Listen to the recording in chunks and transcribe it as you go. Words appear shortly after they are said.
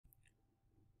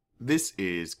This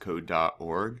is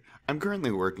Code.org. I'm currently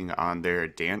working on their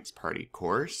dance party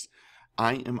course.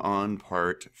 I am on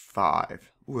part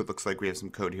 5. Ooh, it looks like we have some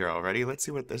code here already. Let's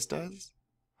see what this does.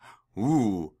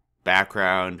 Ooh,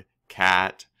 background,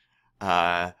 cat.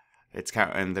 It's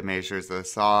counting the measures of the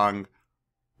song.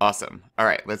 Awesome. All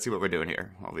right, let's see what we're doing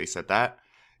here. I'll reset that.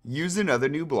 Use another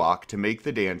new block to make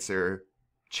the dancer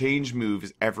change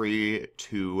moves every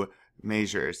 2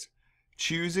 measures.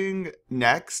 Choosing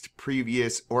next,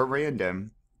 previous, or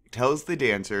random tells the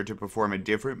dancer to perform a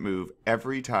different move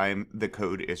every time the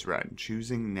code is run.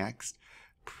 Choosing next,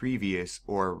 previous,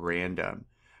 or random.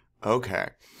 Okay,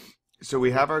 so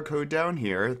we have our code down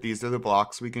here. These are the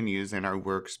blocks we can use in our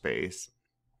workspace.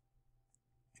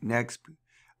 Next,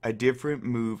 a different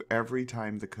move every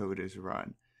time the code is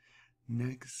run.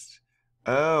 Next.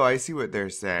 Oh, I see what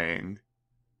they're saying.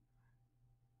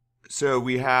 So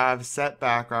we have set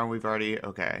background. We've already,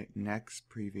 okay, next,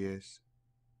 previous.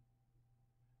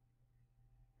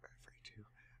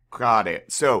 Got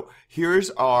it. So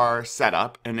here's our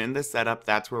setup. And in the setup,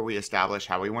 that's where we establish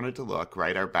how we want it to look,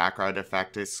 right? Our background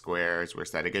effect is squares. We're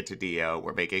setting it to Dio.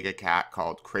 We're making a cat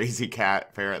called Crazy Cat,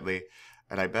 apparently.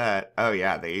 And I bet, oh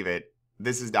yeah,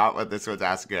 this is not what this one's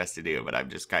asking us to do, but I'm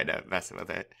just kind of messing with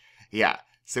it. Yeah,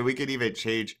 so we could even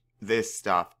change this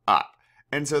stuff up.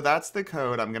 And so that's the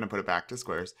code. I'm going to put it back to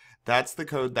squares. That's the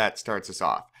code that starts us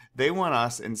off. They want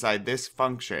us inside this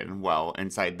function, well,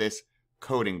 inside this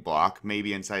coding block,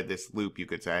 maybe inside this loop, you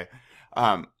could say,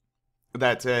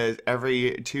 that says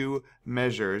every 2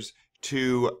 measures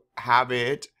to have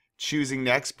it choosing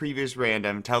next, previous,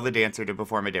 random, tell the dancer to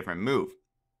perform a different move.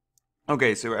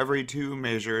 Okay, so every 2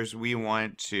 measures, we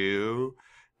want to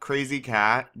Crazy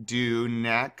Cat do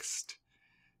next.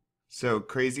 So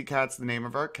Crazy Cat's the name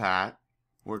of our cat.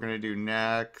 We're going to do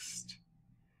next.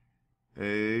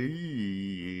 Ooh,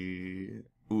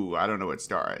 I don't know what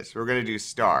star is. We're going to do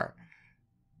star.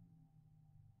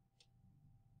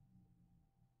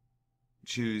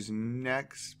 Choose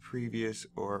next, previous,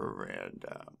 or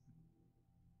random.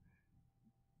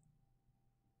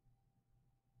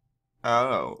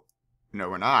 Oh, no,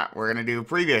 we're not. We're going to do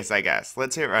previous, I guess.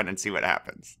 Let's hit run and see what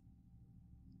happens.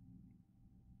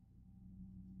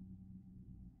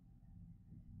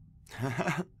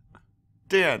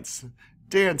 Dance.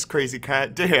 Dance, Crazy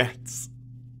Cat, dance.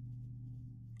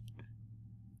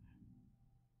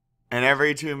 And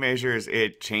every 2 measures,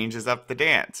 it changes up the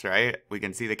dance, right? We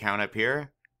can see the count up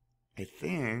here. I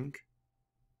think.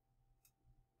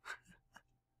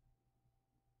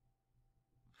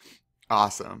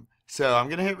 Awesome. So I'm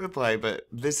going to hit replay, but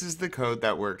this is the code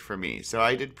that worked for me. So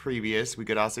I did previous. We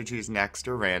could also choose next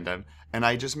or random. And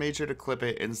I just made sure to clip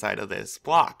it inside of this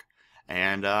block.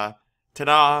 And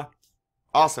ta-da!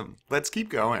 Awesome. Let's keep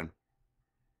going.